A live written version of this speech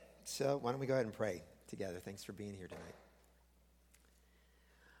So why don't we go ahead and pray together. Thanks for being here tonight.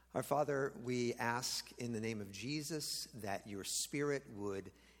 Our Father, we ask in the name of Jesus that your Spirit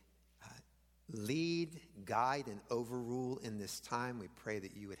would lead, guide, and overrule in this time. We pray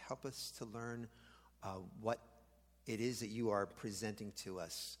that you would help us to learn what it is that you are presenting to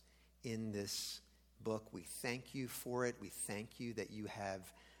us in this book. We thank you for it. We thank you that you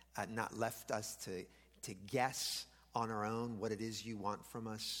have not left us to guess on our own what it is you want from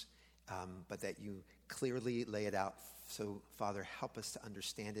us, but that you clearly lay it out. So, Father, help us to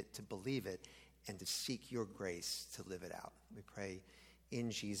understand it, to believe it, and to seek your grace to live it out. We pray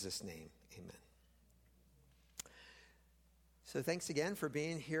in Jesus' name. Amen. So thanks again for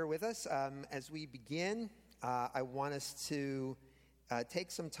being here with us. As we begin, I want us to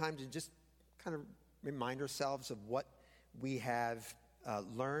take some time to just kind of remind ourselves of what we have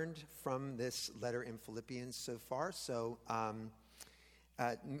learned from this letter in Philippians so far. So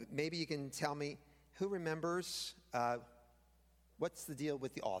maybe you can tell me, who remembers what's the deal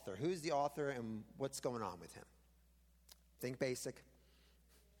with the author? Who's the author and what's going on with him? Think basic.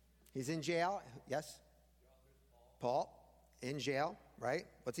 He's in jail. Yes? Paul. In jail, right?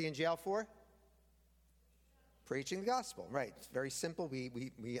 What's he in jail for? Preaching the gospel, right? It's very simple.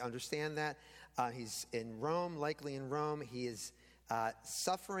 We understand that. He's in Rome, likely in Rome. He is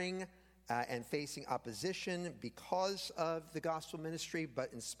suffering and facing opposition because of the gospel ministry,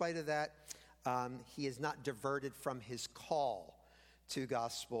 but in spite of that, he is not diverted from his call to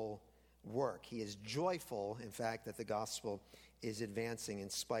gospel work. He is joyful, in fact, that the gospel is advancing in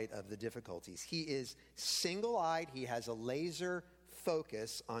spite of the difficulties. He is single-eyed. He has a laser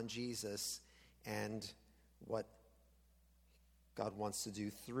focus on Jesus and what God wants to do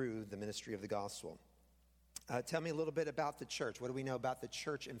through the ministry of the gospel. Tell me a little bit about the church. What do we know about the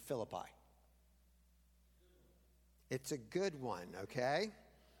church in Philippi? It's a good one, okay?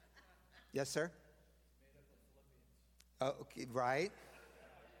 Yes, sir? Oh, okay, right.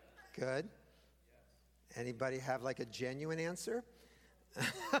 Good. Anybody have like a genuine answer?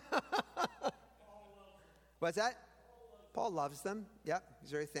 What's that? Paul loves them. Yep,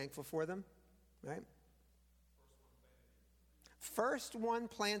 he's very thankful for them. Right? First one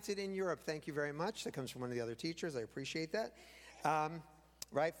planted in Europe. Thank you very much. That comes from one of the other teachers. I appreciate that.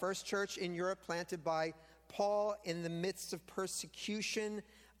 Right? First church in Europe planted by Paul in the midst of persecution.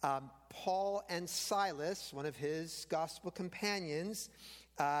 Paul and Silas, one of his gospel companions,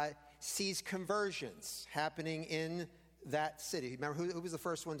 sees conversions happening in that city. Remember, who was the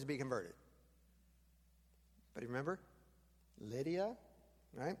first one to be converted? Anybody remember? Lydia,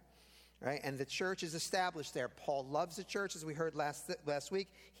 right? Right, and the church is established there. Paul loves the church, as we heard last week.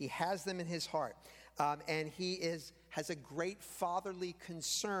 He has them in his heart. And he has a great fatherly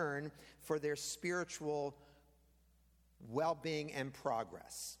concern for their spiritual well-being and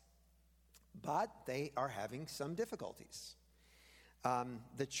progress. But they are having some difficulties.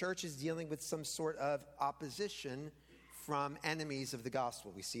 The church is dealing with some sort of opposition from enemies of the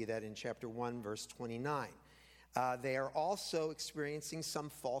gospel. We see that in chapter 1, verse 29. They are also experiencing some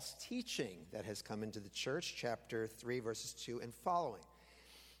false teaching that has come into the church, chapter 3, verses 2 and following.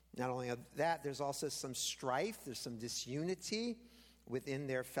 Not only of that, there's also some strife, there's some disunity within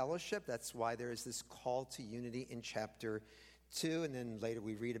their fellowship. That's why there is this call to unity in chapter 2, and then later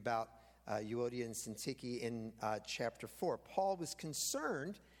we read about Euodia and Syntyche in chapter 4. Paul was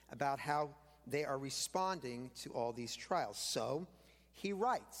concerned about how they are responding to all these trials. So he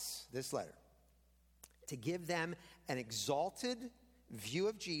writes this letter to give them an exalted view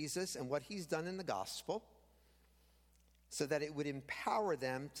of Jesus and what he's done in the gospel, so that it would empower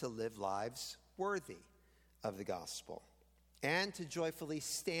them to live lives worthy of the gospel and to joyfully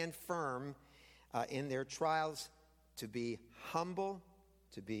stand firm in their trials, to be humble,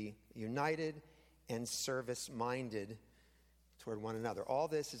 to be united, and service-minded toward one another. All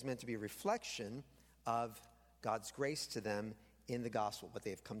this is meant to be a reflection of God's grace to them in the gospel, what they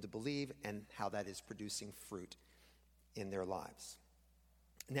have come to believe, and how that is producing fruit in their lives.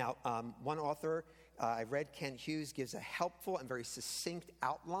 Now, one author I read, Kent Hughes, gives a helpful and very succinct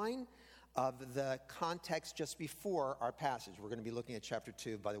outline of the context just before our passage. We're going to be looking at chapter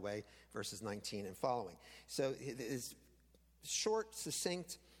 2, by the way, verses 19 and following. So his short,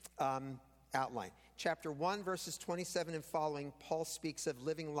 succinct outline. Chapter 1, verses 27 and following, Paul speaks of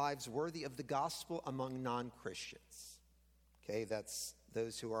living lives worthy of the gospel among non-Christians. Okay, that's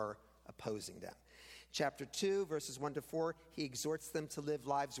those who are opposing them. Chapter 2, verses 1 to 4, he exhorts them to live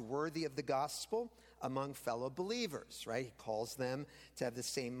lives worthy of the gospel among fellow believers, right? He calls them to have the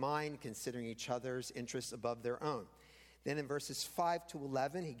same mind, considering each other's interests above their own. Then in verses 5 to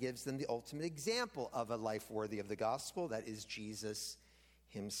 11, he gives them the ultimate example of a life worthy of the gospel, that is Jesus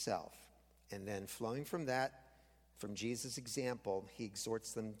himself. And then flowing from that, from Jesus' example, he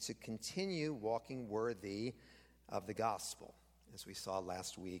exhorts them to continue walking worthy of the gospel, as we saw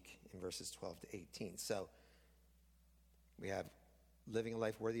last week in verses 12 to 18. So we have living a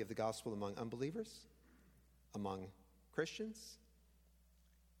life worthy of the gospel among unbelievers, among Christians,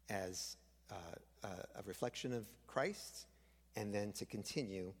 as a reflection of Christ, and then to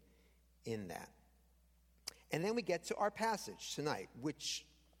continue in that. And then we get to our passage tonight, which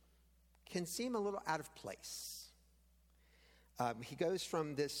can seem a little out of place. He goes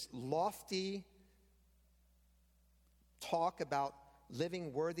from this lofty talk about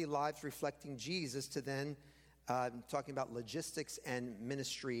living worthy lives reflecting Jesus to then talking about logistics and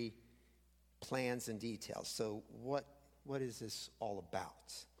ministry plans and details. So what is this all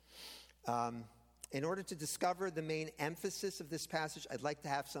about? In order to discover the main emphasis of this passage, I'd like to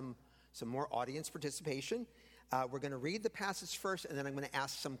have some more audience participation. We're going to read the passage first, and then I'm going to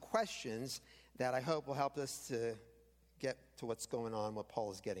ask some questions that I hope will help us to get to what's going on, what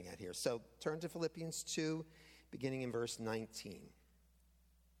Paul is getting at here. So turn to Philippians 2, beginning in verse 19.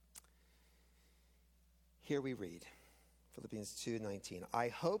 Here we read, Philippians 2:19. I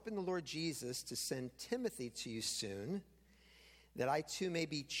hope in the Lord Jesus to send Timothy to you soon, that I too may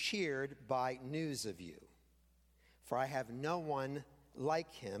be cheered by news of you. For I have no one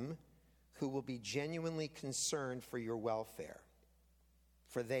like him who will be genuinely concerned for your welfare.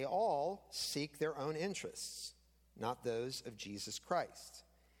 For they all seek their own interests, not those of Jesus Christ.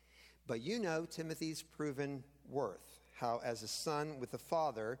 But you know Timothy's proven worth, how as a son with a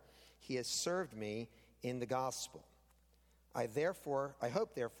father he has served me in the gospel. I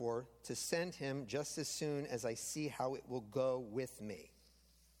hope, therefore, to send him just as soon as I see how it will go with me.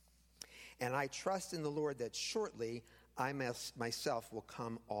 And I trust in the Lord that shortly I myself will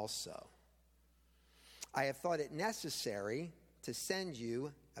come also. I have thought it necessary to send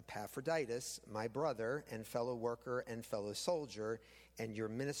you Epaphroditus, my brother and fellow worker and fellow soldier, and your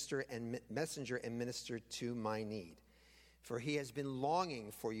minister and messenger and minister to my need. For he has been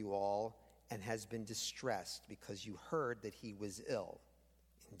longing for you all and has been distressed because you heard that he was ill.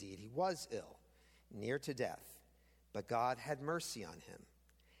 Indeed, he was ill, near to death, but God had mercy on him.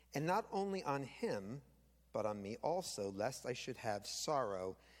 And not only on him, but on me also, lest I should have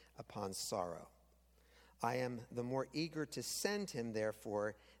sorrow upon sorrow. I am the more eager to send him,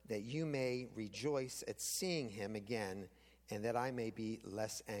 therefore, that you may rejoice at seeing him again, and that I may be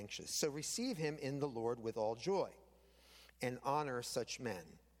less anxious. So receive him in the Lord with all joy, and honor such men.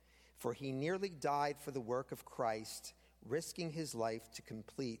 For he nearly died for the work of Christ, risking his life to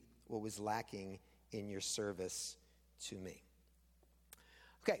complete what was lacking in your service to me.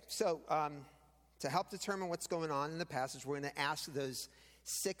 Okay, so to help determine what's going on in the passage, we're going to ask those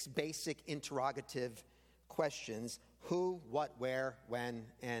 6 basic interrogative questions: who, what, where, when,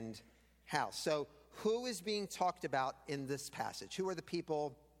 and how. So who is being talked about in this passage? Who are the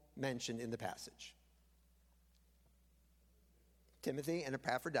people mentioned in the passage? Timothy and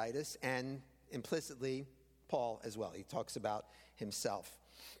Epaphroditus, and implicitly Paul as well. He talks about himself.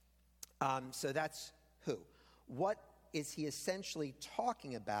 So that's who. What is he essentially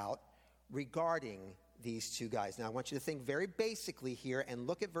talking about regarding these two guys? Now I want you to think very basically here and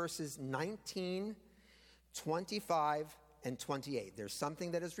look at verses 19, 25, and 28. There's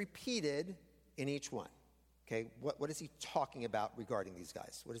something that is repeated in each one. Okay, what is he talking about regarding these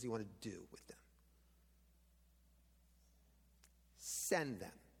guys? What does he want to do with them? Send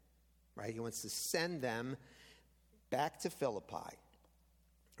them, right? He wants to send them back to Philippi,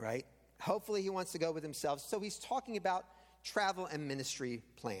 right? Hopefully he wants to go with himself. So he's talking about travel and ministry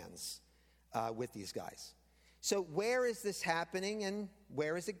plans with these guys. So where is this happening and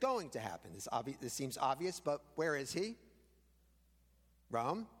where is it going to happen? This seems obvious, but where is he?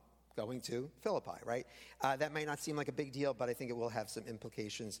 Rome, going to Philippi, right? That may not seem like a big deal, but I think it will have some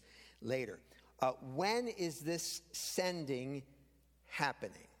implications later. When is this sending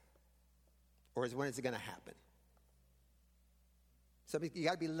happening? Or when is it going to happen? So you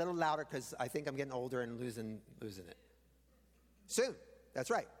got to be a little louder because I think I'm getting older and losing it. Soon. That's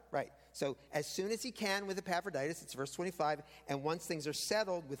right. Right. So as soon as he can with Epaphroditus, it's verse 25, and once things are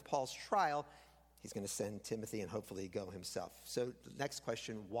settled with Paul's trial, he's going to send Timothy and hopefully go himself. So the next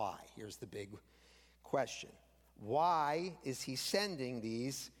question, why? Here's the big question. Why is he sending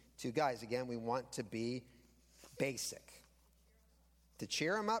these two guys? Again, we want to be basic. To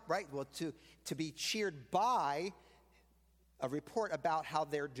cheer them up, right? Well, to be cheered by a report about how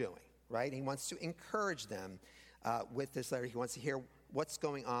they're doing, right? He wants to encourage them with this letter. He wants to hear what's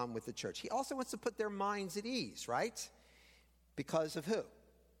going on with the church. He also wants to put their minds at ease, right? Because of who?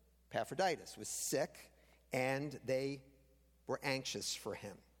 Epaphroditus was sick, and they were anxious for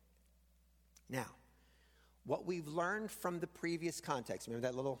him. Now, what we've learned from the previous context, remember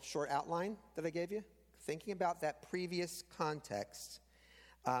that little short outline that I gave you? Thinking about that previous context,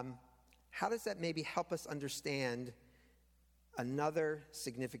 how does that maybe help us understand another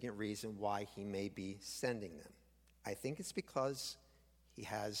significant reason why he may be sending them? I think it's because he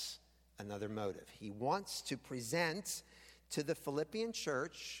has another motive. He wants to present to the Philippian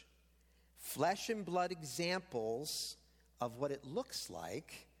church flesh and blood examples of what it looks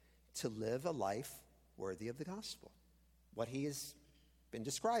like to live a life worthy of the gospel, what he has been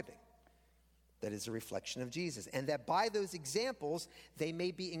describing, that is a reflection of Jesus, and that by those examples they may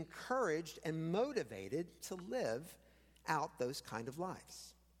be encouraged and motivated to live out those kind of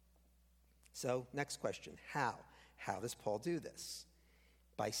lives. So, next question, how? How does Paul do this?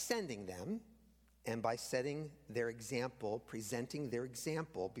 By sending them and by setting their example, presenting their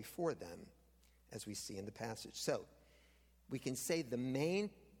example before them, as we see in the passage. So, we can say the main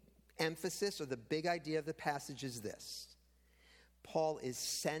emphasis or the big idea of the passage is this. Paul is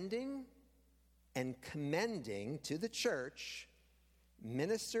sending and commending to the church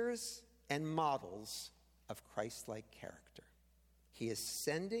ministers and models of Christ-like character. He is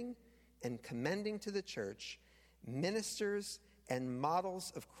sending and commending to the church ministers and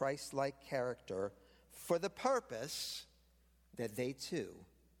models of Christ-like character for the purpose that they too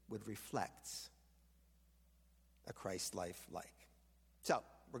would reflect a Christ life like. So,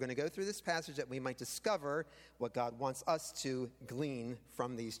 we're going to go through this passage that we might discover what God wants us to glean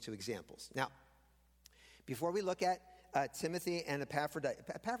from these two examples. Now, before we look at Timothy and Epaphroditus,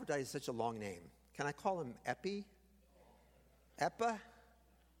 Epaphroditus is such a long name. Can I call him Epi? Epa?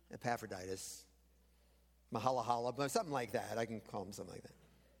 Epaphroditus. Mahalahala, something like that. I can call him something like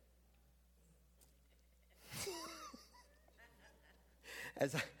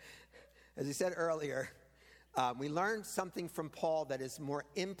that. As we said earlier, we learned something from Paul that is more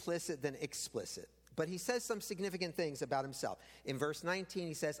implicit than explicit. But he says some significant things about himself. In verse 19,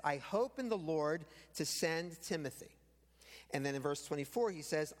 he says, I hope in the Lord to send Timothy. And then in verse 24, he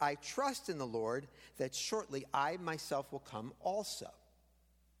says, I trust in the Lord that shortly I myself will come also.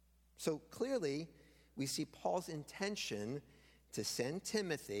 So clearly, we see Paul's intention to send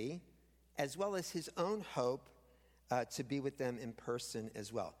Timothy, as well as his own hope to be with them in person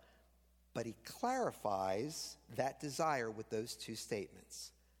as well. But he clarifies that desire with those two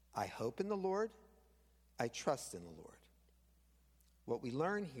statements. I hope in the Lord, I trust in the Lord. What we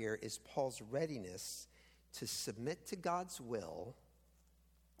learn here is Paul's readiness to submit to God's will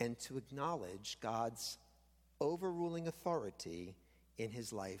and to acknowledge God's overruling authority in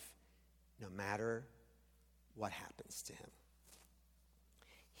his life, no matter what happens to him.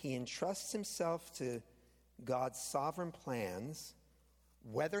 He entrusts himself to God's sovereign plans,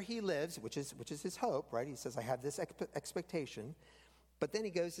 whether he lives, which is his hope, right? He says, I have this expectation. But then he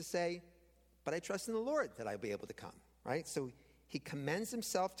goes to say, but I trust in the Lord that I'll be able to come, right? So he commends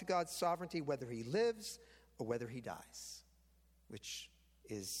himself to God's sovereignty, whether he lives or whether he dies, which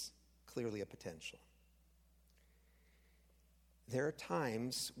is clearly a potential. There are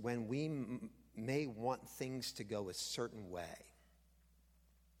times when we may want things to go a certain way,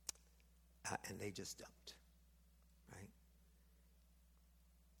 and they just don't, right?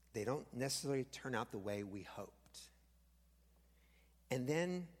 They don't necessarily turn out the way we hoped. And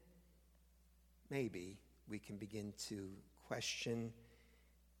then maybe we can begin to question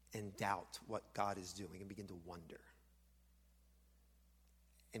and doubt what God is doing and begin to wonder.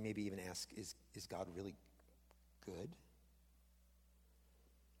 And maybe even ask, is God really good?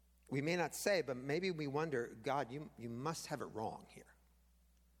 We may not say, but maybe we wonder, God, you must have it wrong here.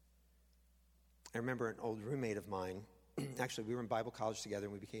 I remember an old roommate of mine, actually we were in Bible college together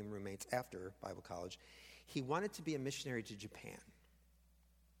and we became roommates after Bible college. He wanted to be a missionary to Japan.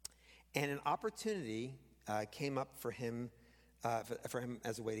 And an opportunity came up for him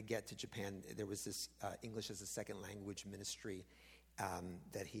as a way to get to Japan. There was this English as a second language ministry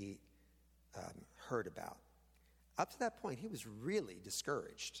that he heard about. Up to that point, he was really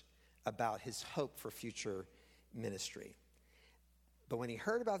discouraged about his hope for future ministry. But when he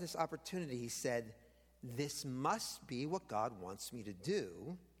heard about this opportunity, he said, this must be what God wants me to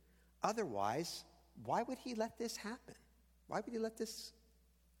do. Otherwise, why would he let this happen? Why would he let this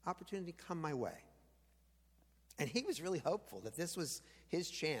opportunity come my way? And he was really hopeful that this was his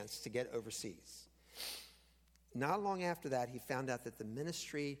chance to get overseas. Not long after that, he found out that the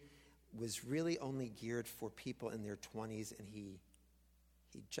ministry was really only geared for people in their 20s, and he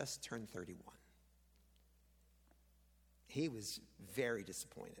just turned 31. He was very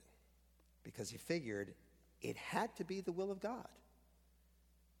disappointed because he figured it had to be the will of God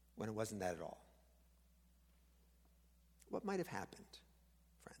when it wasn't that at all. what might have happened,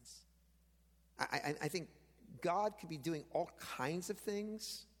 friends? I think God could be doing all kinds of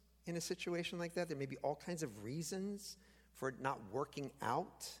things in a situation like that. There may be all kinds of reasons for it not working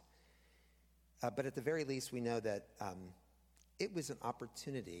out. But at the very least, we know that it was an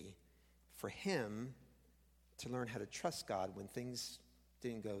opportunity for him to learn how to trust God when things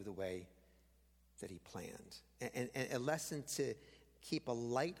didn't go the way that he planned. And a lesson to keep a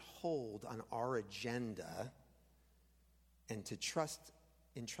light hold on our agenda and to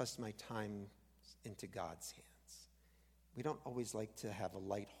entrust my time into God's hands. We don't always like to have a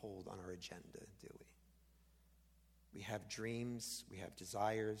light hold on our agenda, do we? We have dreams, we have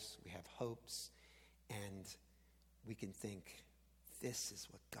desires, we have hopes, and we can think, this is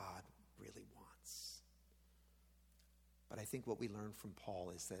what God really wants. But I think what we learn from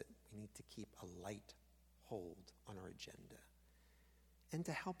Paul is that we need to keep a light hold on our agenda and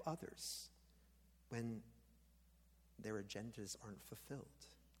to help others when their agendas aren't fulfilled.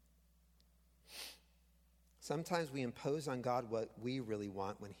 Sometimes we impose on God what we really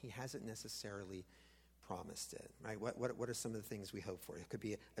want when he hasn't necessarily promised it, right? What are some of the things we hope for? It could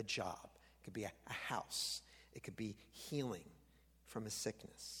be a job. It could be a house. It could be healing from a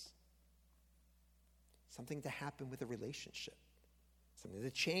sickness. Something to happen with a relationship. Something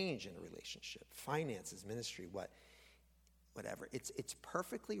to change in a relationship. Finances, ministry, whatever. It's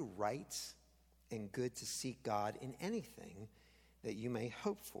perfectly right and good to seek God in anything that you may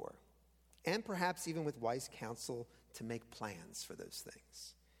hope for. And perhaps even with wise counsel to make plans for those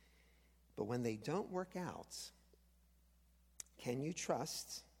things. But when they don't work out, can you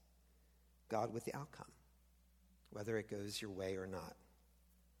trust God with the outcome, whether it goes your way or not?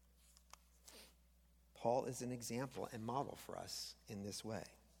 Paul is an example and model for us in this way.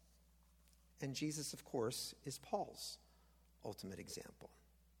 And Jesus, of course, is Paul's ultimate example.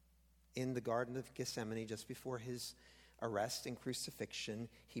 In the Garden of Gethsemane, just before his arrest and crucifixion,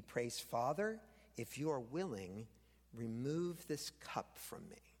 he prays, Father, if you are willing, remove this cup from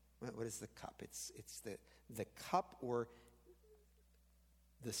me. What is the cup? It's the cup or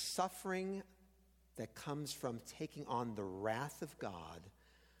the suffering that comes from taking on the wrath of God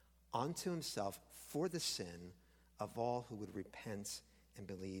onto himself for the sin of all who would repent and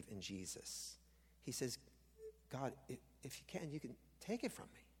believe in Jesus. He says, God, if you can take it from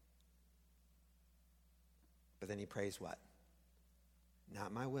me. But then he prays what?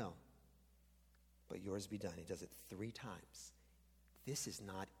 Not my will, but yours be done. He does it 3 times. This is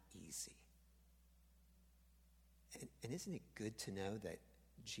not easy. And isn't it good to know that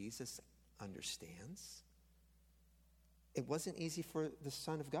Jesus understands? It wasn't easy for the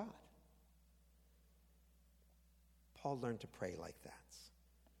Son of God. Paul learned to pray like that.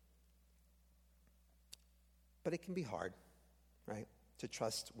 But it can be hard, right? To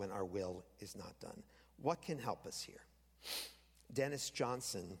trust when our will is not done. What can help us here? Dennis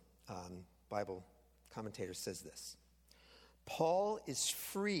Johnson, Bible commentator, says this. Paul is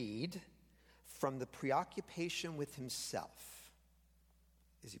freed from the preoccupation with himself.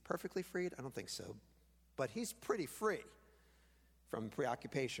 Is he perfectly freed? I don't think so. But he's pretty free from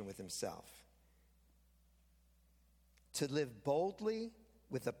preoccupation with himself. To live boldly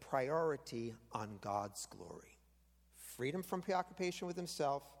with a priority on God's glory. Freedom from preoccupation with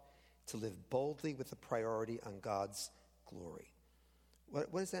himself, to live boldly with a priority on God's glory.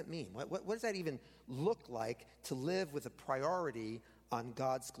 What does that mean? What does that even look like, to live with a priority on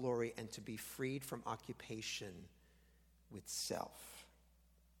God's glory and to be freed from occupation with self?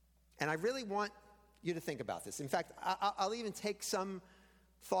 And I really want you to think about this. In fact, I'll even take some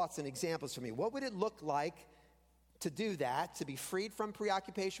thoughts and examples from you. What would it look like to do that, to be freed from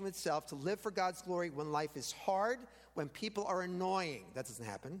preoccupation with self, to live for God's glory when life is hard, when people are annoying? That doesn't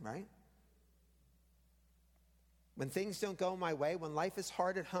happen, right? When things don't go my way, when life is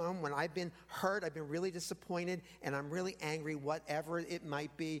hard at home, when I've been hurt, I've been really disappointed, and I'm really angry, whatever it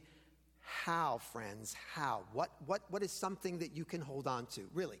might be. How, friends? How? What is something that you can hold on to?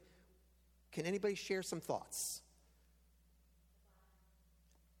 Really? Can anybody share some thoughts?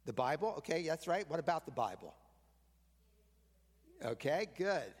 The Bible? Okay, that's right. What about the Bible? Okay,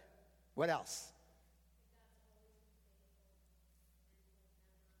 good. What else?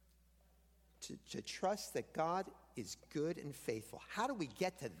 To trust that God is good and faithful. How do we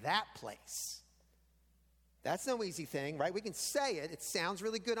get to that place? That's no easy thing, right? We can say it. It sounds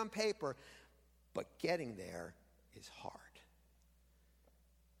really good on paper. But getting there is hard.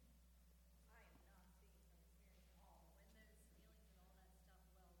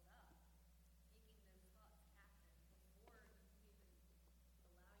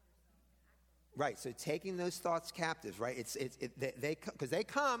 Right, so taking those thoughts captive, right? Because they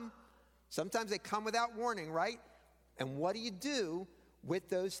come. Sometimes they come without warning, right? And what do you do with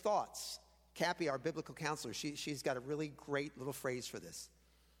those thoughts? Cappy, our biblical counselor, she's got a really great little phrase for this.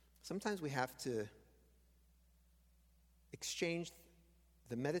 Sometimes we have to exchange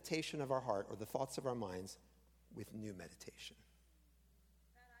the meditation of our heart or the thoughts of our minds with new meditation.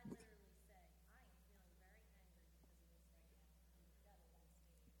 That I literally say, I am feeling very angry because of this right now. And the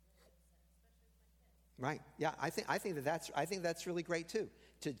devil wants to really upset, especially with my kids. Right. Yeah, I think that's really great too,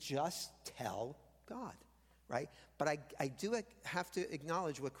 to just tell God, right? But I do have to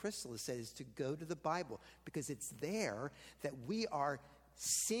acknowledge what Crystal has said, is to go to the Bible, because it's there that we are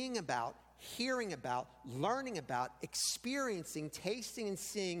seeing about, hearing about, learning about, experiencing, tasting, and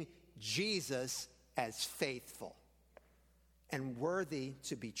seeing Jesus as faithful and worthy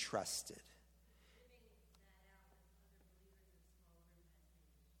to be trusted.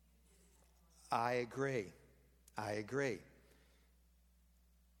 I agree.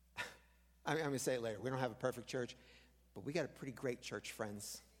 I'm going to say it later. We don't have a perfect church, but we got a pretty great church,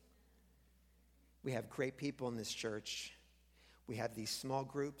 friends. We have great people in this church. We have these small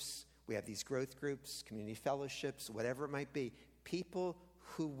groups. We have these growth groups, community fellowships, whatever it might be. People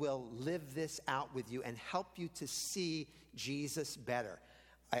who will live this out with you and help you to see Jesus better.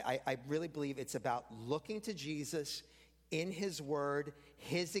 I really believe it's about looking to Jesus in his word,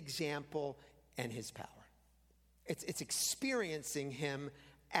 his example, and his power. It's experiencing him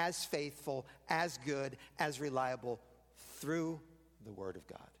as faithful, as good, as reliable through the word of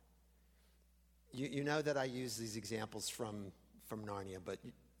God. You know that I use these examples from Narnia, but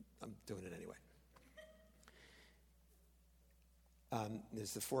I'm doing it anyway.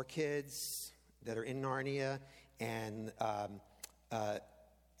 There's the 4 kids that are in Narnia, and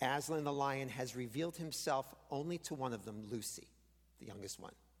Aslan the lion has revealed himself only to one of them, Lucy, the youngest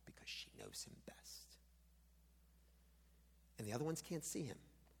one, because she knows him best. And the other ones can't see him.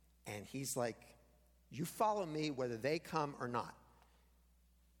 And he's like, you follow me whether they come or not.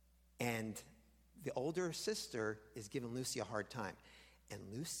 And the older sister is giving Lucy a hard time. And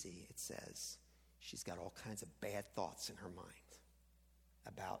Lucy, it says, she's got all kinds of bad thoughts in her mind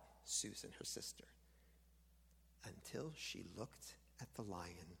about Susan, her sister, until she looked at the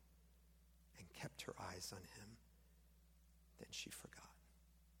lion and kept her eyes on him. Then she forgot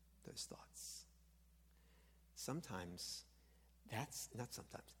those thoughts.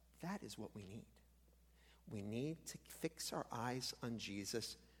 That is what we need. We need to fix our eyes on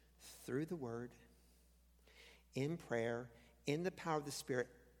Jesus through the word, in prayer, in the power of the Spirit,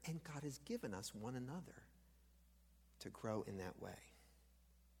 and God has given us one another to grow in that way.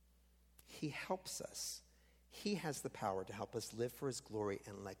 He helps us. He has the power to help us live for his glory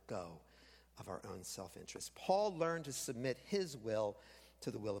and let go of our own self-interest. Paul learned to submit his will to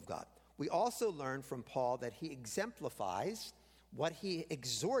the will of God. We also learn from Paul that he exemplifies what he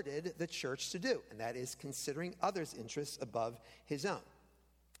exhorted the church to do, and that is considering others' interests above his own.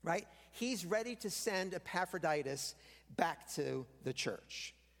 Right? He's ready to send Epaphroditus back to the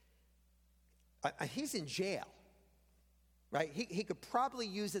church. He's in jail. Right? He could probably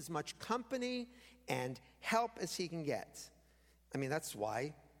use as much company and help as he can get. I mean, that's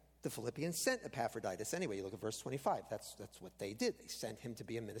why the Philippians sent Epaphroditus anyway. You look at verse 25. That's what they did. They sent him to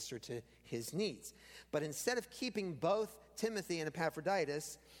be a minister to his needs. But instead of keeping both Timothy and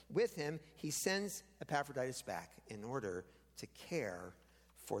Epaphroditus with him, he sends Epaphroditus back in order to care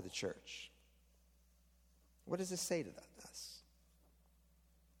for the church. What does this say to us?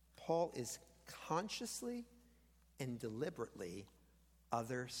 Paul is consciously and deliberately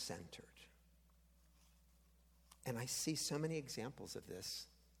other-centered. And I see so many examples of this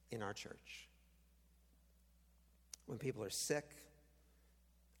in our church. When people are sick,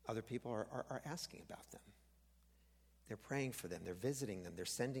 other people are asking about them. They're praying for them. They're visiting them. They're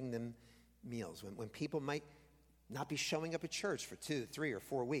sending them meals. When people might not be showing up at church for 2, 3, or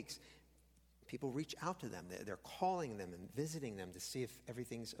 4 weeks, people reach out to them. They're calling them and visiting them to see if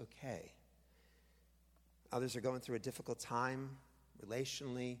everything's okay. Others are going through a difficult time,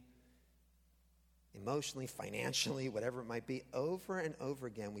 relationally, emotionally, financially, whatever it might be. Over and over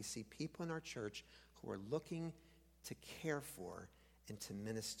again, we see people in our church who are looking to care for and to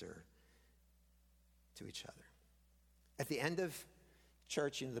minister to each other. At the end of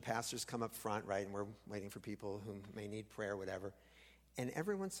church, the pastors come up front, right, and we're waiting for people who may need prayer, whatever. And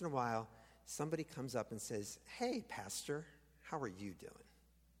every once in a while, somebody comes up and says, "Hey, pastor, how are you doing?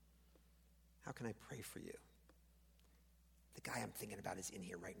 How can I pray for you? The guy I'm thinking about is in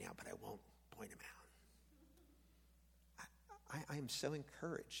here right now, but I won't point him out." I am so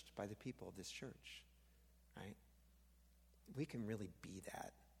encouraged by the people of this church, right? We can really be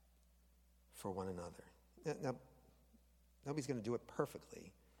that for one another. Now nobody's going to do it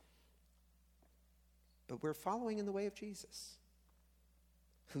perfectly, but we're following in the way of Jesus,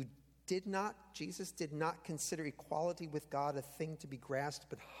 Jesus did not consider equality with God a thing to be grasped,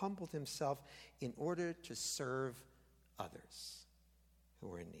 but humbled himself in order to serve others who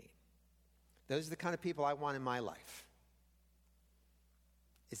were in need. Those are the kind of people I want in my life.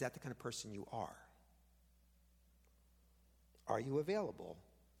 Is that the kind of person you are? Are you available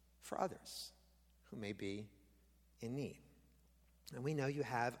for others who may be in need? And we know you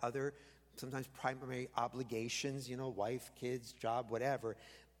have other, sometimes primary obligations, wife, kids, job, whatever.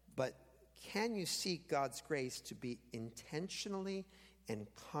 But can you seek God's grace to be intentionally and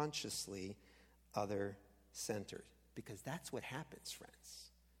consciously other-centered? Because that's what happens,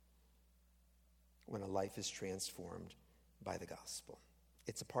 friends, when a life is transformed by the gospel.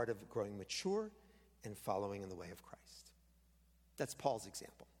 It's a part of growing mature and following in the way of Christ. That's Paul's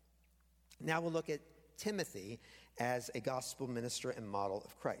example. Now we'll look at Timothy as a gospel minister and model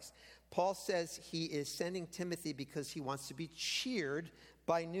of Christ. Paul says he is sending Timothy because he wants to be cheered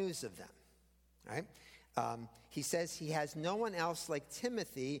by news of them. Right? He says he has no one else like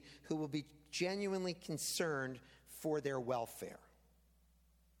Timothy who will be genuinely concerned for their welfare.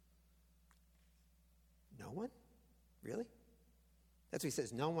 No one? Really? That's what he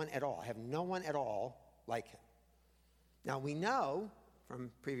says, no one at all. I have no one at all like him. Now we know from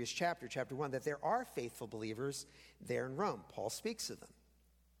previous chapter 1, that there are faithful believers there in Rome. Paul speaks of them.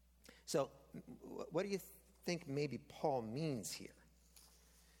 So what do you think maybe Paul means here?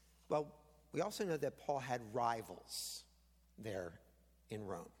 Well, we also know that Paul had rivals there in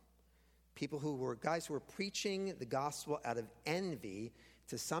Rome. Guys who were preaching the gospel out of envy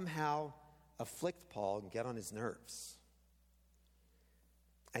to somehow afflict Paul and get on his nerves.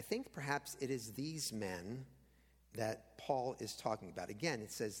 I think perhaps it is these men that Paul is talking about. Again,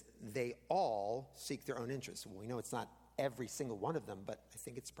 it says they all seek their own interests. Well, we know it's not every single one of them, but I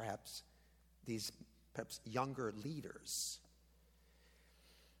think it's perhaps these younger leaders.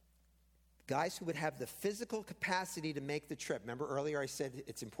 Guys who would have the physical capacity to make the trip. Remember earlier I said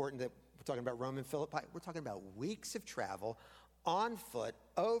it's important that we're talking about Rome and Philippi. We're talking about weeks of travel on foot,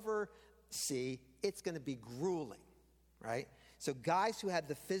 over sea. It's going to be grueling, right? So guys who have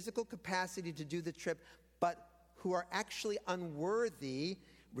the physical capacity to do the trip, but who are actually unworthy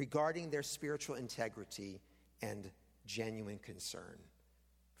regarding their spiritual integrity and genuine concern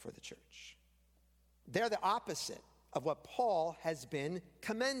for the church. They're the opposite of what Paul has been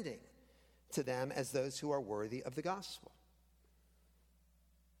commending to them as those who are worthy of the gospel.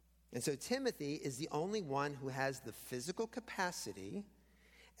 And so Timothy is the only one who has the physical capacity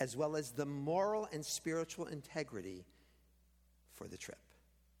as well as the moral and spiritual integrity for the trip.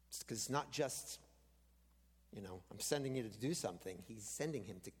 Because it's not just, I'm sending you to do something. He's sending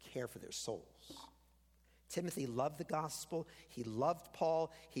him to care for their souls. Timothy loved the gospel. He loved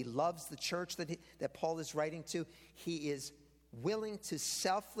Paul. He loves the church that Paul is writing to. He is willing to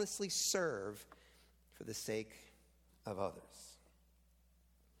selflessly serve for the sake of others.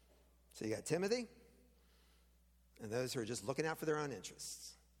 So you got Timothy and those who are just looking out for their own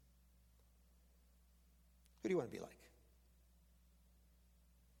interests. Who do you want to be like?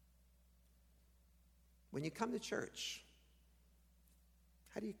 When you come to church,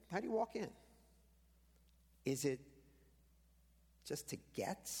 how do you walk in? Is it just to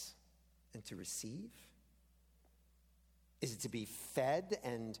get and to receive? Is it to be fed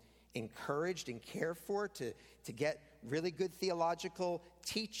and encouraged and cared for, to get really good theological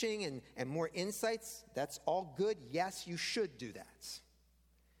teaching and more insights? That's all good. Yes, you should do that.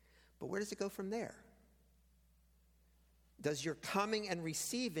 But where does it go from there? Does your coming and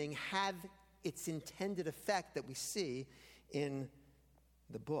receiving have its intended effect that we see in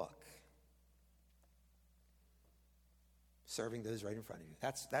the book? Serving those right in front of you.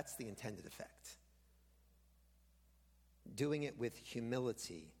 That's the intended effect. Doing it with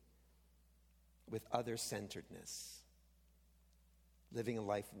humility, with other-centeredness, living a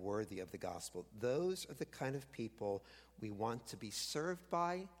life worthy of the gospel. Those are the kind of people we want to be served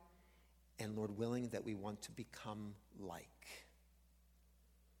by, and Lord willing, that we want to become like.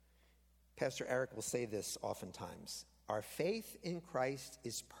 Pastor Eric will say this oftentimes. Our faith in Christ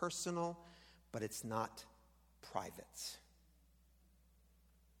is personal, but it's not private.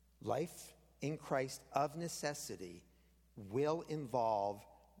 Life in Christ of necessity will involve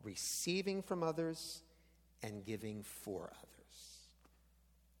receiving from others and giving for others.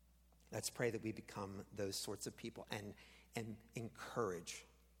 Let's pray that we become those sorts of people and encourage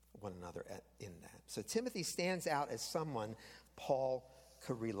one another in that. So Timothy stands out as someone Paul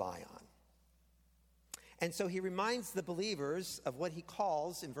could rely on. And so he reminds the believers of what he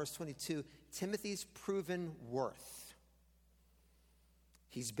calls, in verse 22, Timothy's proven worth.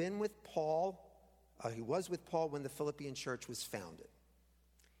 He's been with Paul He was with Paul when the Philippian church was founded.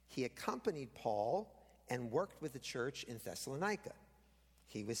 He accompanied Paul and worked with the church in Thessalonica.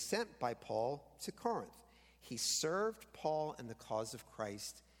 He was sent by Paul to Corinth. He served Paul and the cause of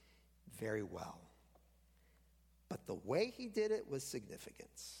Christ very well. But the way he did it was significant.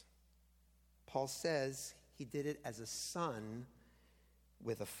 Paul says he did it as a son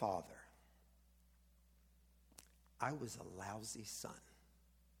with a father. I was a lousy son.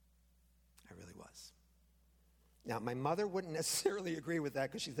 I really was. Now, my mother wouldn't necessarily agree with that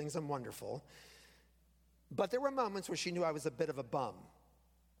because she thinks I'm wonderful. But there were moments where she knew I was a bit of a bum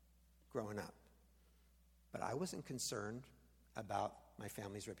growing up. But I wasn't concerned about my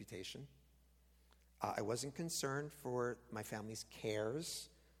family's reputation. I wasn't concerned for my family's cares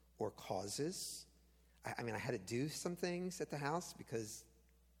or causes. I mean, I had to do some things at the house because,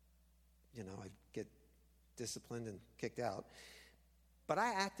 I'd get disciplined and kicked out. But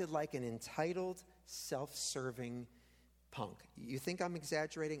I acted like an entitled, self-serving punk. You think I'm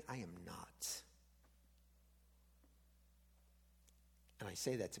exaggerating? I am not. And I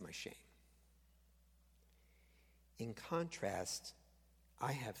say that to my shame. In contrast,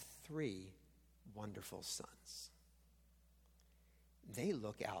 I have 3 wonderful sons. They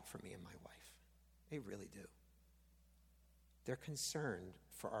look out for me and my wife. They really do. They're concerned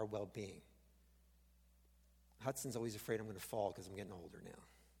for our well-being. Hudson's always afraid I'm going to fall because I'm getting older now.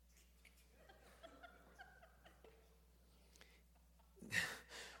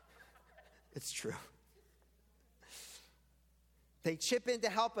 It's true. They chip in to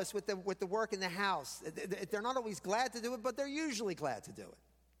help us with the work in the house. They're not always glad to do it, but they're usually glad to do it.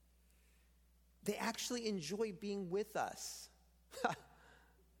 They actually enjoy being with us.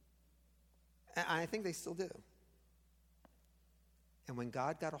 And I think they still do. And when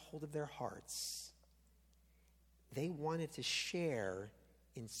God got a hold of their hearts, they wanted to share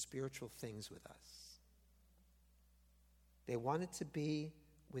in spiritual things with us. They wanted to be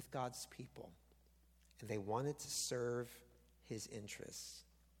with God's people, and they wanted to serve his interests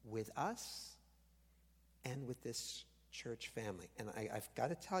with us and with this church family. And I've got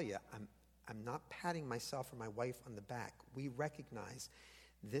to tell you, I'm not patting myself or my wife on the back. We recognize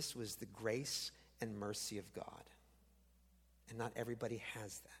this was the grace and mercy of God. And not everybody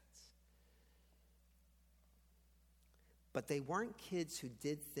has that. But they weren't kids who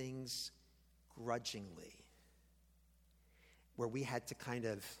did things grudgingly, where we had to kind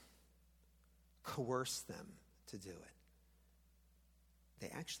of coerce them to do it. They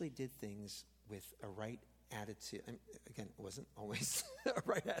actually did things with a right attitude. Again, it wasn't always a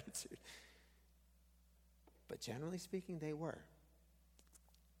right attitude. But generally speaking, they were.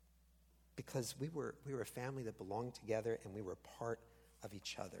 Because we were a family that belonged together, and we were part of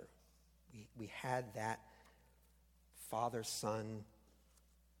each other. We had that father-son,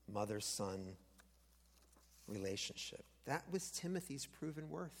 mother-son relationship. That was Timothy's proven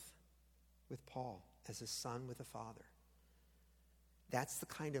worth with Paul as a son with a father. That's the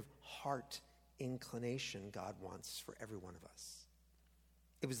kind of heart inclination God wants for every one of us.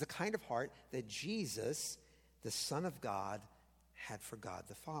 It was the kind of heart that Jesus, the Son of God, had for God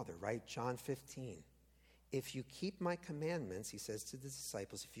the Father, right? John 15. If you keep my commandments, he says to the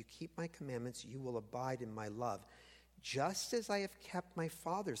disciples, if you keep my commandments, you will abide in my love, just as I have kept my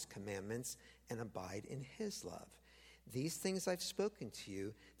Father's commandments and abide in his love. These things I've spoken to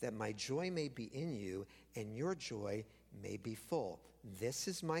you, that my joy may be in you and your joy may be full. This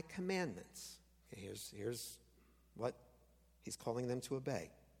is my commandments. Okay, here's what he's calling them to obey.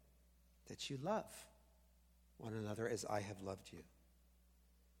 That you love one another as I have loved you.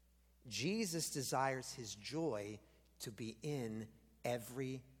 Jesus desires his joy to be in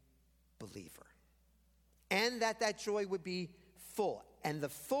every believer. And that joy would be full. And the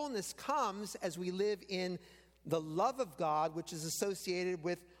fullness comes as we live in the love of God, which is associated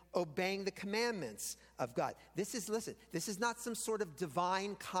with obeying the commandments of God. This is not some sort of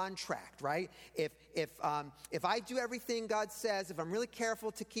divine contract, right? If I do everything God says, if I'm really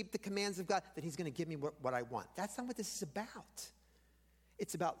careful to keep the commands of God, then he's going to give me what I want. That's not what this is about.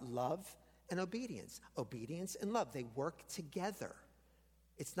 It's about love and obedience. Obedience and love, they work together.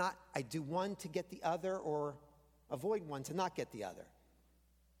 It's not I do one to get the other or avoid one to not get the other.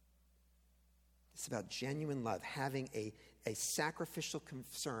 It's about genuine love, having a sacrificial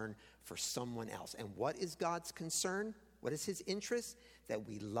concern for someone else. And what is God's concern? What is his interest? That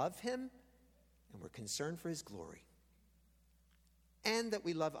we love him and we're concerned for his glory. And that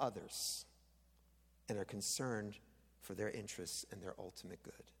we love others and are concerned for their interests and their ultimate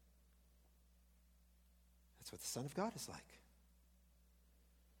good. That's what the Son of God is like.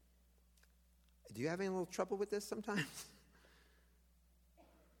 Do you have any little trouble with this sometimes?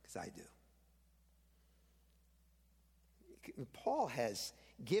 Because I do. Paul has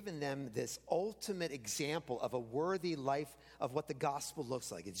given them this ultimate example of a worthy life of what the gospel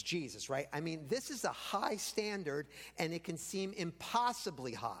looks like. It's Jesus, right? I mean, this is a high standard, and it can seem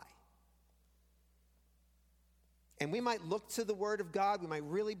impossibly high. And we might look to the Word of God. We might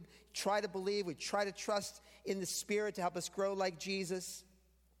really try to believe. We try to trust in the Spirit to help us grow like Jesus.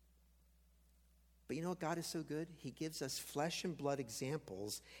 But you know what? God is so good. He gives us flesh and blood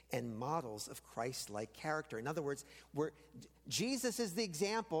examples and models of Christ-like character. In other words, Jesus is the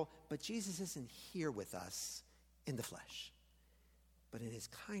example, but Jesus isn't here with us in the flesh. But in his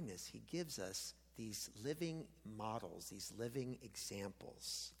kindness, he gives us these living models, these living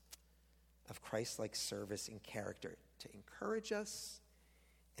examples of Christ-like service and character to encourage us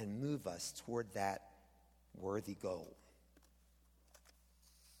and move us toward that worthy goal.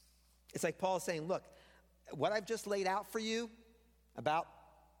 It's like Paul is saying, look, what I've just laid out for you about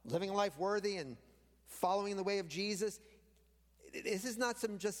living a life worthy and following the way of Jesus, this is not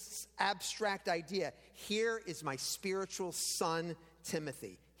some just abstract idea. Here is my spiritual son,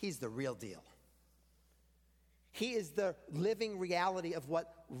 Timothy. He's the real deal. He is the living reality of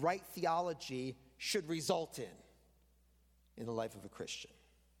what right theology should result in the life of a Christian.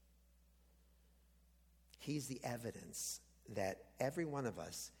 He's the evidence that every one of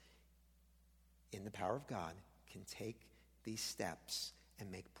us, in the power of God, can take these steps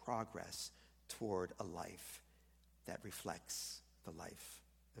and make progress toward a life that reflects the life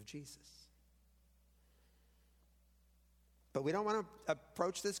of Jesus. But we don't want to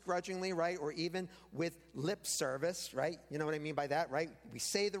approach this grudgingly, right? Or even with lip service, right? You know what I mean by that, right? We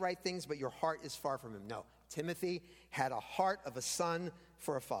say the right things, but your heart is far from him. No, Timothy had a heart of a son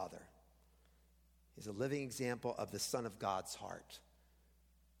for a father. He's a living example of the Son of God's heart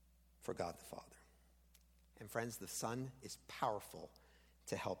for God the Father. And friends, the Son is powerful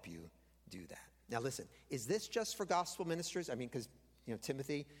to help you do that. Now listen, is this just for gospel ministers? I mean, because,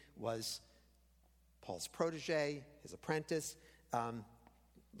 Timothy was Paul's protege, his apprentice,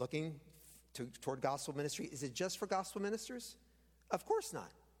 looking toward gospel ministry. Is it just for gospel ministers? Of course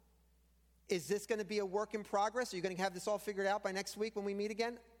not. Is this going to be a work in progress? Are you going to have this all figured out by next week when we meet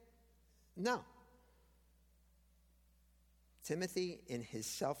again? No. Timothy, in his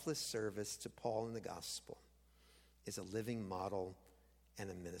selfless service to Paul in the gospel, is a living model and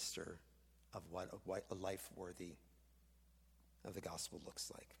a minister of what a life worthy of the gospel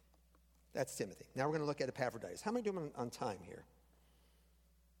looks like. That's Timothy. Now we're going to look at Epaphroditus. How am I doing on time here?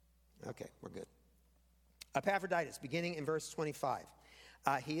 Okay, we're good. Epaphroditus, beginning in verse 25.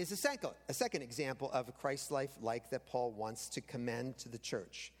 He is a second example of a Christ life like that Paul wants to commend to the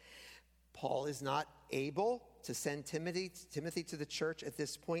church. Paul is not able to send Timothy to the church at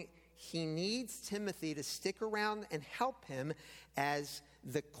this point. He needs Timothy to stick around and help him as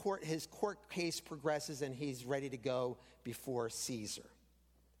his court case progresses and he's ready to go before Caesar.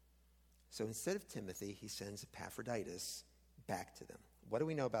 So instead of Timothy, he sends Epaphroditus back to them. What do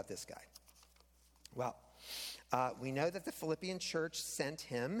we know about this guy? Well, we know that the Philippian church sent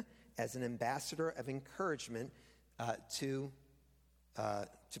him as an ambassador of encouragement to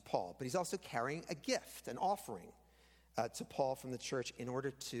Paul. But he's also carrying a gift, an offering to Paul from the church in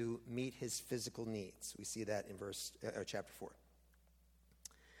order to meet his physical needs. We see that in chapter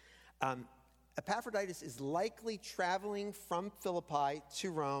 4. Epaphroditus is likely traveling from Philippi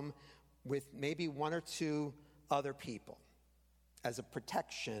to Rome with maybe one or two other people as a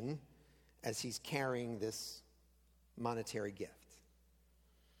protection as he's carrying this monetary gift.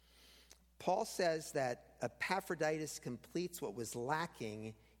 Paul says that Epaphroditus completes what was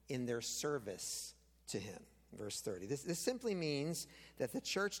lacking in their service to him. Verse 30. This simply means that the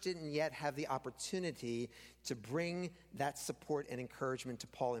church didn't yet have the opportunity to bring that support and encouragement to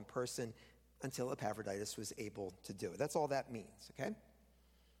Paul in person until Epaphroditus was able to do it. That's all that means, okay?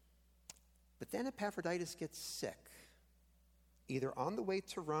 But then Epaphroditus gets sick, either on the way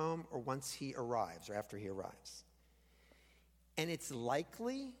to Rome or once he arrives, or after he arrives. And it's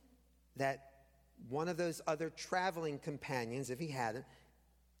likely that one of those other traveling companions, if he hadn't,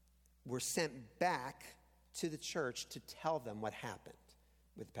 were sent back to the church to tell them what happened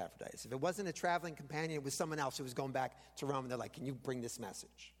with Epaphroditus. If it wasn't a traveling companion, it was someone else who was going back to Rome, and they're like, can you bring this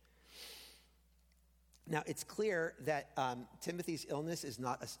message? Now, it's clear that Timothy's illness is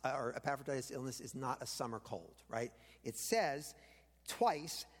not, or Epaphroditus' illness is not a summer cold, right? It says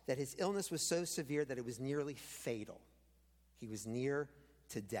twice that his illness was so severe that it was nearly fatal. He was near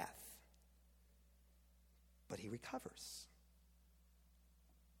to death. But he recovers.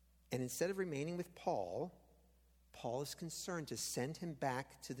 And instead of remaining with Paul is concerned to send him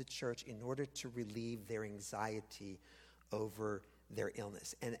back to the church in order to relieve their anxiety over their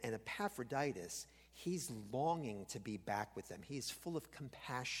illness. And Epaphroditus He's longing to be back with them. He is full of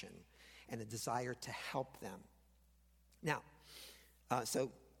compassion and a desire to help them. Now,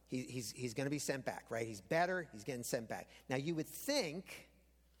 so he's going to be sent back, right? He's better. He's getting sent back. Now, you would think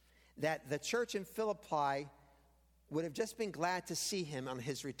that the church in Philippi would have just been glad to see him on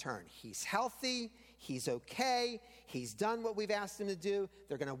his return. He's healthy. He's okay. He's done what we've asked him to do.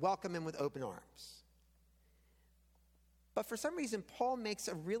 They're going to welcome him with open arms. But for some reason, Paul makes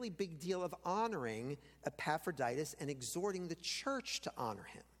a really big deal of honoring Epaphroditus and exhorting the church to honor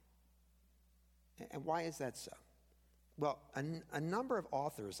him. And why is that so? Well, a number of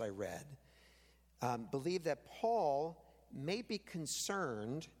authors I read believe that Paul may be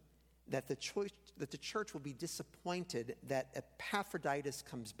concerned that the church will be disappointed that Epaphroditus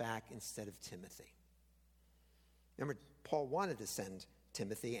comes back instead of Timothy. Remember, Paul wanted to send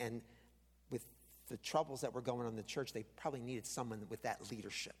Timothy, and with the troubles that were going on in the church, they probably needed someone with that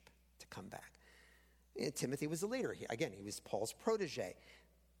leadership to come back. And Timothy was the leader. Again, he was Paul's protege.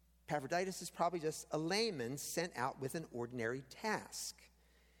 Epaphroditus is probably just a layman sent out with an ordinary task.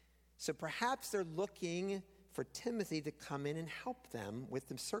 So perhaps they're looking for Timothy to come in and help them with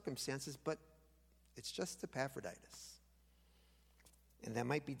the circumstances, but it's just Epaphroditus. And they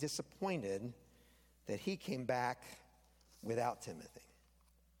might be disappointed that he came back without Timothy.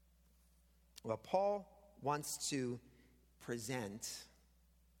 Well, Paul wants to present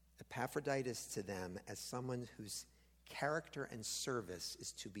Epaphroditus to them as someone whose character and service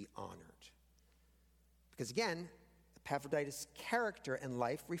is to be honored. Because again, Epaphroditus' character and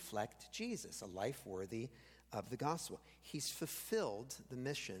life reflect Jesus, a life worthy of the gospel. He's fulfilled the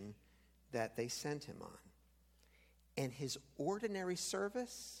mission that they sent him on. And his ordinary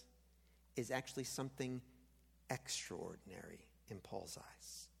service is actually something extraordinary in Paul's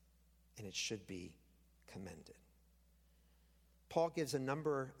eyes. And it should be commended. Paul gives a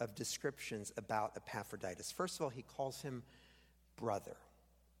number of descriptions about Epaphroditus. First of all, he calls him brother,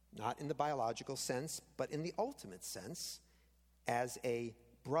 not in the biological sense, but in the ultimate sense, as a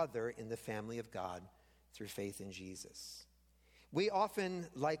brother in the family of God through faith in Jesus. We often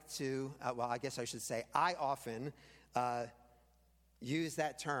like to, I often use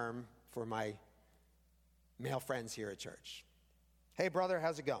that term for my male friends here at church. Hey, brother,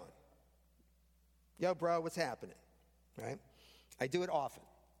 how's it going? Yo, bro, what's happening? Right? I do it often.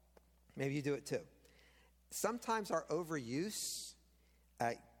 Maybe you do it too. Sometimes our overuse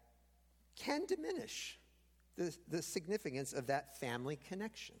can diminish the significance of that family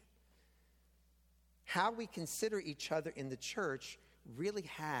connection. How we consider each other in the church really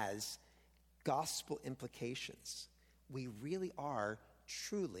has gospel implications. We really are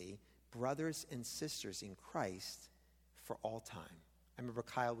truly brothers and sisters in Christ for all time. I remember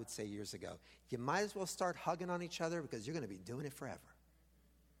Kyle would say years ago, you might as well start hugging on each other because you're going to be doing it forever.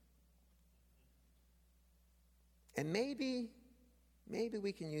 And maybe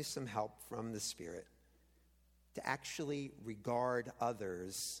we can use some help from the Spirit to actually regard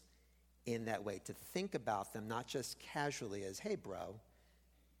others in that way, to think about them not just casually as, hey, bro,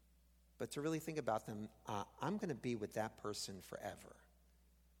 but to really think about them, I'm going to be with that person forever.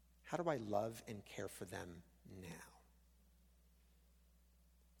 How do I love and care for them now?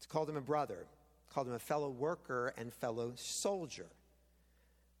 To call them a brother, call them a fellow worker and fellow soldier.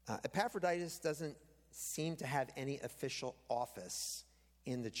 Epaphroditus doesn't seem to have any official office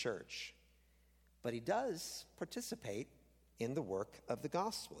in the church, but he does participate in the work of the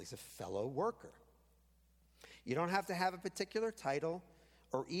gospel. He's a fellow worker. You don't have to have a particular title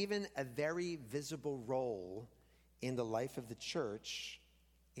or even a very visible role in the life of the church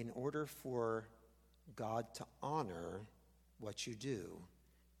in order for God to honor what you do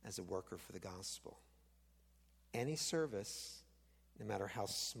as a worker for the gospel. Any service, no matter how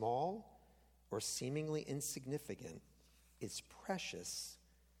small or seemingly insignificant, is precious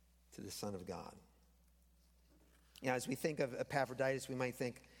to the Son of God. As we think of Epaphroditus, we might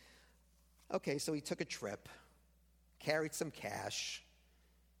think, okay, so he took a trip, carried some cash,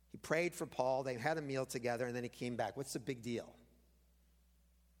 he prayed for Paul, they had a meal together, and then he came back. What's the big deal?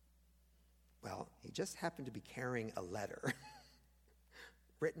 Well, he just happened to be carrying a letter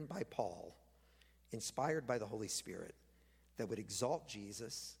written by Paul, inspired by the Holy Spirit, that would exalt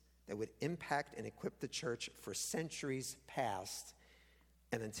Jesus, that would impact and equip the church for centuries past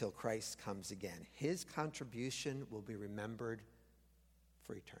and until Christ comes again. His contribution will be remembered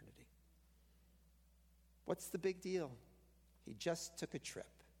for eternity. What's the big deal? He just took a trip.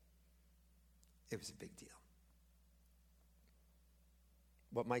 It was a big deal.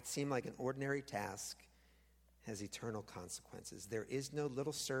 What might seem like an ordinary task has eternal consequences. There is no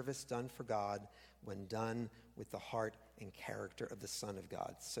little service done for God when done with the heart and character of the Son of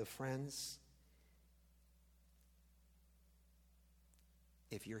God. So friends,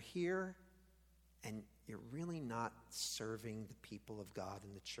 if you're here and you're really not serving the people of God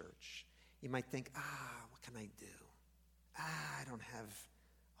in the church, you might think, what can I do? I don't have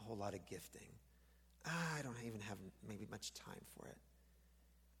a whole lot of gifting. I don't even have maybe much time for it.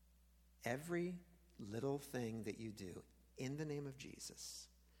 Every little thing that you do in the name of Jesus,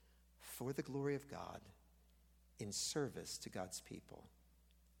 for the glory of God, in service to God's people,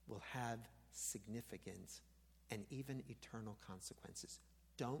 will have significant and even eternal consequences.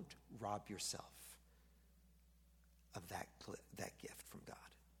 Don't rob yourself of that gift from God.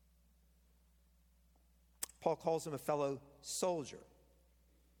 Paul calls him a fellow soldier.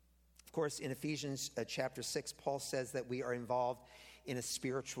 Of course, in Ephesians chapter 6, Paul says that we are involved in a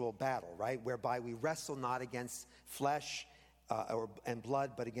spiritual battle, right? Whereby we wrestle not against flesh and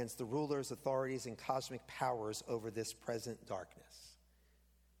blood, but against the rulers, authorities, and cosmic powers over this present darkness.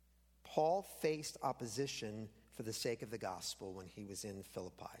 Paul faced opposition for the sake of the gospel when he was in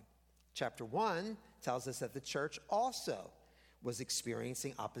Philippi. Chapter 1 tells us that the church also was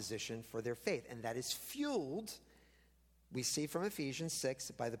experiencing opposition for their faith, and that is fueled, we see from Ephesians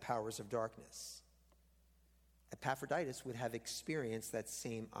 6, by the powers of darkness. Epaphroditus would have experienced that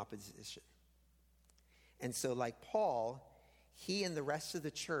same opposition. And so, like Paul, he and the rest of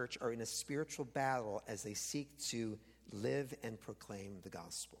the church are in a spiritual battle as they seek to live and proclaim the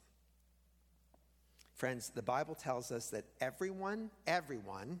gospel. Friends, the Bible tells us that everyone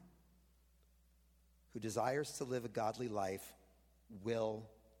who desires to live a godly life will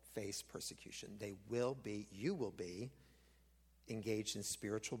face persecution. You will be engaged in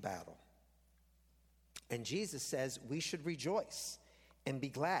spiritual battle. And Jesus says we should rejoice and be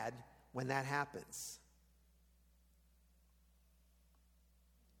glad when that happens.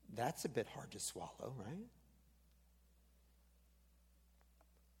 That's a bit hard to swallow, right?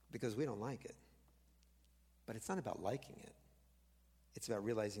 Because we don't like it. But it's not about liking it. It's about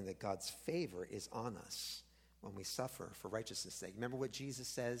realizing that God's favor is on us when we suffer for righteousness' sake. Remember what Jesus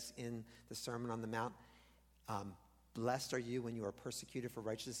says in the Sermon on the Mount? Blessed are you when you are persecuted for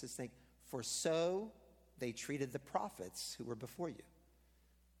righteousness' sake, for so they treated the prophets who were before you.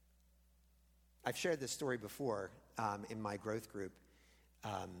 I've shared this story before in my growth group.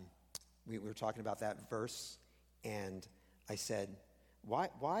 We were talking about that verse, and I said,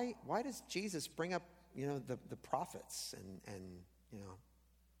 why does Jesus bring up the prophets and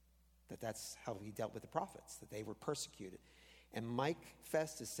that's how he dealt with the prophets, that they were persecuted? And Mike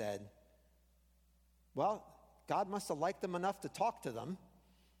Festus said, well, God must have liked them enough to talk to them,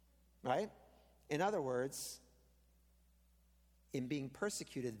 right? In other words, in being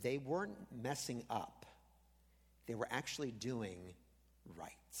persecuted, they weren't messing up. They were actually doing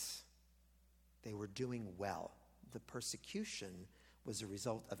right. They were doing well. The persecution was a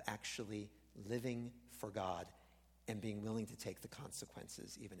result of actually living for God and being willing to take the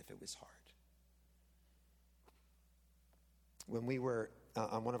consequences, even if it was hard. When we were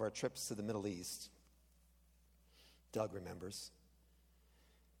on one of our trips to the Middle East, Doug remembers,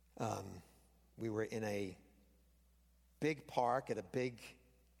 we were in a big park at a big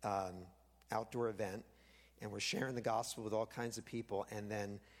outdoor event, and we're sharing the gospel with all kinds of people. And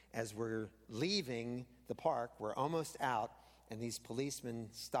then as we're leaving the park, we're almost out, and these policemen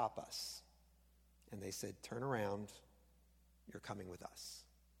stop us. And they said, turn around, you're coming with us.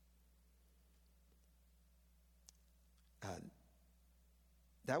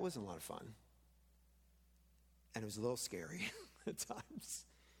 That wasn't a lot of fun. And it was a little scary at times.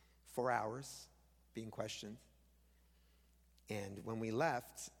 4 hours being questioned. And when we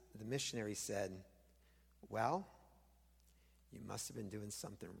left, the missionary said, well, you must have been doing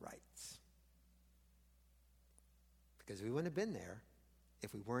something right. Because we wouldn't have been there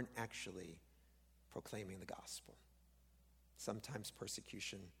if we weren't actually proclaiming the gospel. Sometimes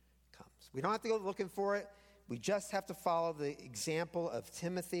persecution comes. We don't have to go looking for it. We just have to follow the example of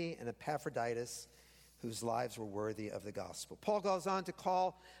Timothy and Epaphroditus, whose lives were worthy of the gospel. Paul goes on to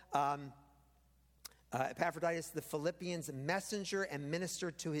call Epaphroditus the Philippians messenger and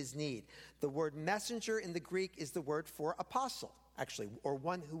minister to his need. The word messenger in the Greek is the word for apostle, actually, or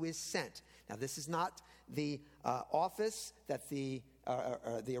one who is sent. Now, this is not the office that the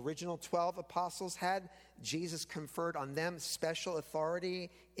original 12 apostles had. Jesus conferred on them special authority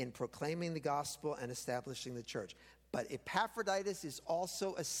in proclaiming the gospel and establishing the church. But Epaphroditus is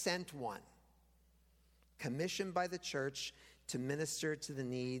also a sent one, commissioned by the church to minister to the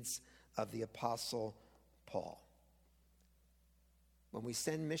needs of the apostle Paul. When we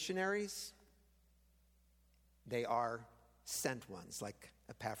send missionaries, they are sent ones, like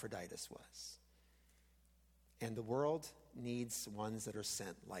Epaphroditus was. And the world needs ones that are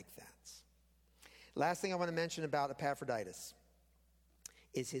sent like that. Last thing I want to mention about Epaphroditus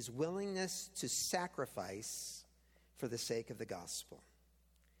is his willingness to sacrifice for the sake of the gospel.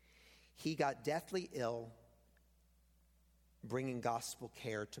 He got deathly ill, bringing gospel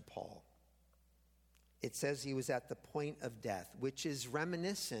care to Paul. It says he was at the point of death, which is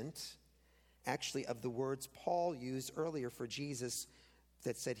reminiscent, actually, of the words Paul used earlier for Jesus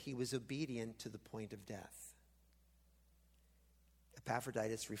that said he was obedient to the point of death.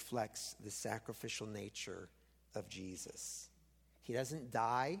 Epaphroditus reflects the sacrificial nature of Jesus. He doesn't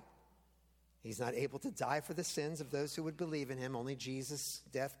die. He's not able to die for the sins of those who would believe in him. Only Jesus'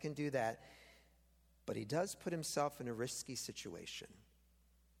 death can do that. But he does put himself in a risky situation.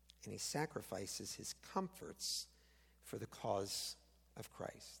 And he sacrifices his comforts for the cause of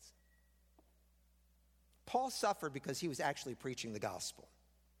Christ. Paul suffered because he was actually preaching the gospel.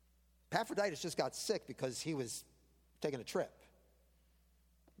 Epaphroditus just got sick because he was taking a trip,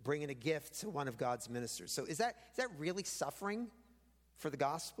 bringing a gift to one of God's ministers. So is that really suffering for the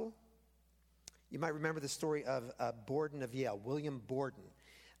gospel? You might remember the story of Borden of Yale, William Borden.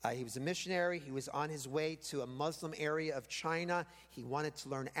 He was a missionary. He was on his way to a Muslim area of China. He wanted to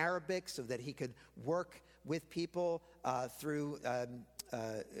learn Arabic so that he could work with people through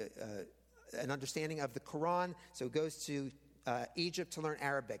an understanding of the Quran. So he goes to Egypt to learn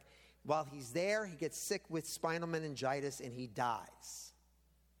Arabic. While he's there, he gets sick with spinal meningitis and he dies.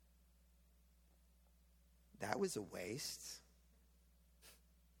 That was a waste.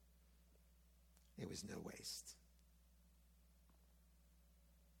 It was no waste.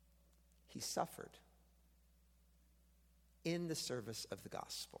 He suffered in the service of the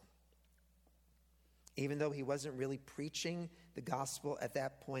gospel. Even though he wasn't really preaching the gospel at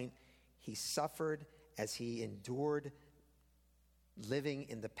that point, he suffered as he endured living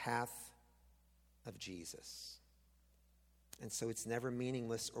in the path of Jesus. And so it's never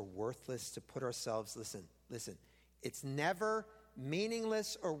meaningless or worthless to put ourselves, listen, it's never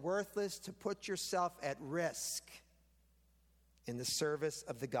meaningless or worthless to put yourself at risk in the service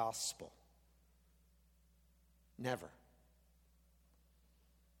of the gospel. Never.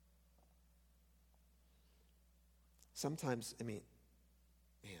 Sometimes,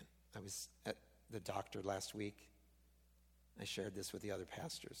 I was at the doctor last week. I shared this with the other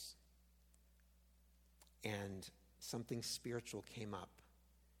pastors. And something spiritual came up.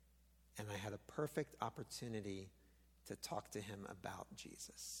 And I had a perfect opportunity to talk to him about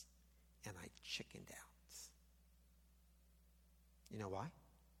Jesus. And I chickened out. You know why?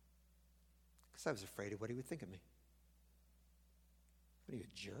 Because I was afraid of what he would think of me. What are you,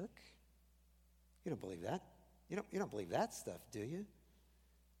 a jerk? You don't believe that? You don't believe that stuff, do you?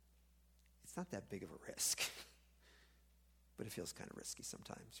 It's not that big of a risk. But it feels kind of risky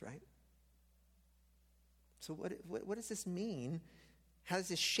sometimes, right? So what does this mean? How does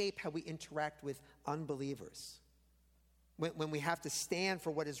this shape how we interact with unbelievers? When we have to stand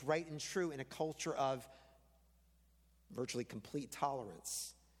for what is right and true in a culture of virtually complete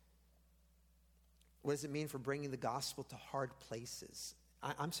tolerance. What does it mean for bringing the gospel to hard places?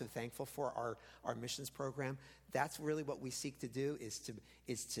 I'm so thankful for our missions program. That's really what we seek to do,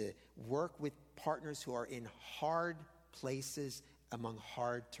 is to work with partners who are in hard places among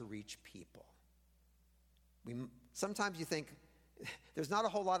hard-to-reach people. Sometimes you think there's not a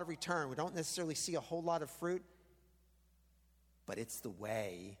whole lot of return. We don't necessarily see a whole lot of fruit. But it's the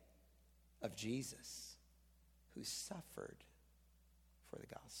way of Jesus, who suffered for the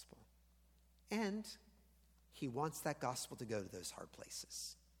gospel. And he wants that gospel to go to those hard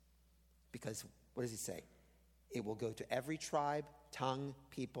places. Because, what does he say? It will go to every tribe, tongue,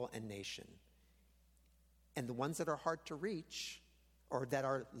 people, and nation. And the ones that are hard to reach, or that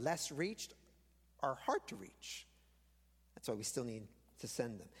are less reached, are hard to reach. That's why we still need to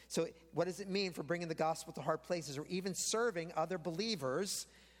send them. So what does it mean for bringing the gospel to hard places, or even serving other believers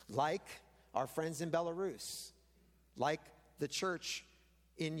like our friends in Belarus, like the church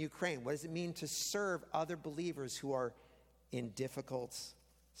in Ukraine? What does it mean to serve other believers who are in difficult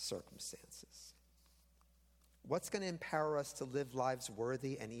circumstances? What's going to empower us to live lives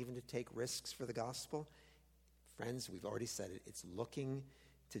worthy and even to take risks for the gospel? Friends, we've already said it. It's looking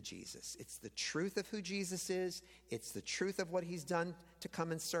to Jesus. It's the truth of who Jesus is. It's the truth of what he's done to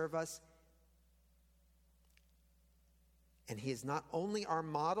come and serve us. And he is not only our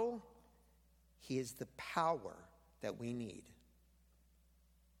model, he is the power that we need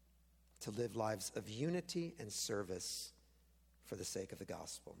to live lives of unity and service for the sake of the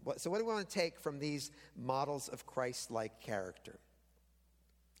gospel. So what do we want to take from these models of Christ-like character?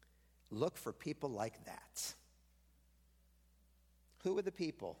 Look for people like that. Who are the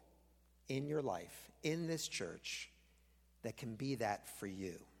people in your life, in this church, that can be that for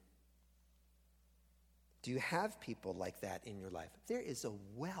you? Do you have people like that in your life? There is a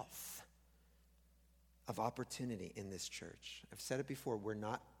wealth of opportunity in this church. I've said it before, we're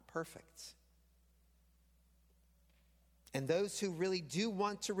not perfect. And those who really do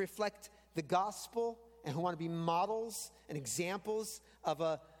want to reflect the gospel and who want to be models and examples of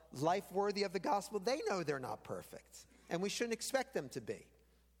a life worthy of the gospel, they know they're not perfect. And we shouldn't expect them to be.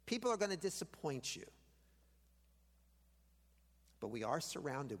 People are going to disappoint you. But we are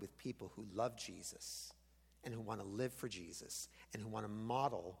surrounded with people who love Jesus and who want to live for Jesus and who want to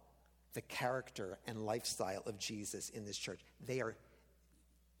model the character and lifestyle of Jesus in this church.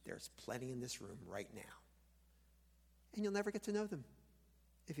 There's plenty in this room right now. And you'll never get to know them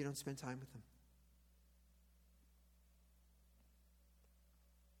if you don't spend time with them.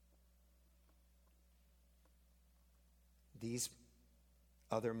 These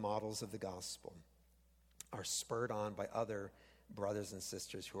other models of the gospel are spurred on by other brothers and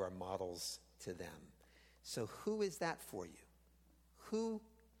sisters who are models to them. So who is that for you? Who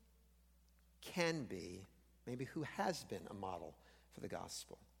can be, maybe who has been a model for the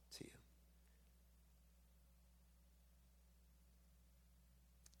gospel to you?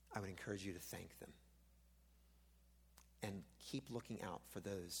 I would encourage you to thank them and keep looking out for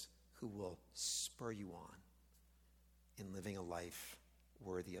those who will spur you on in living a life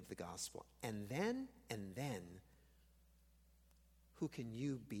worthy of the gospel. And then, who can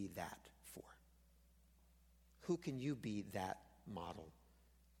you be that for? Who can you be that model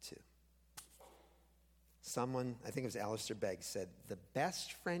to? Someone, I think it was Alistair Begg, said, the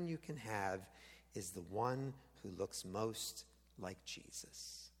best friend you can have is the one who looks most like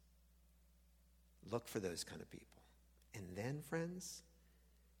Jesus. Look for those kind of people. And then, friends,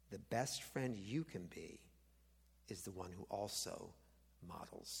 the best friend you can be is the one who also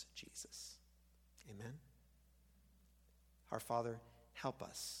models Jesus. Amen? Our Father, help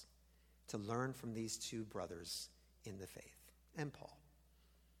us to learn from these two brothers in the faith and Paul.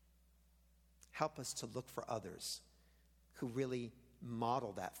 Help us to look for others who really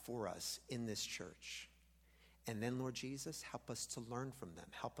model that for us in this church. And then, Lord Jesus, help us to learn from them.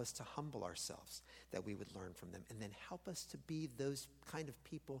 Help us to humble ourselves that we would learn from them. And then help us to be those kind of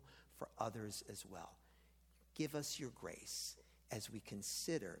people for others as well. Give us your grace as we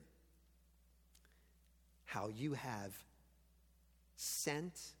consider how you have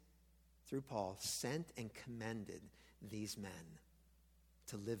sent, through Paul, sent and commended these men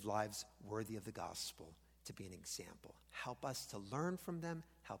to live lives worthy of the gospel, to be an example. Help us to learn from them.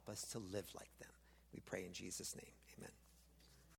 Help us to live like them. We pray in Jesus' name.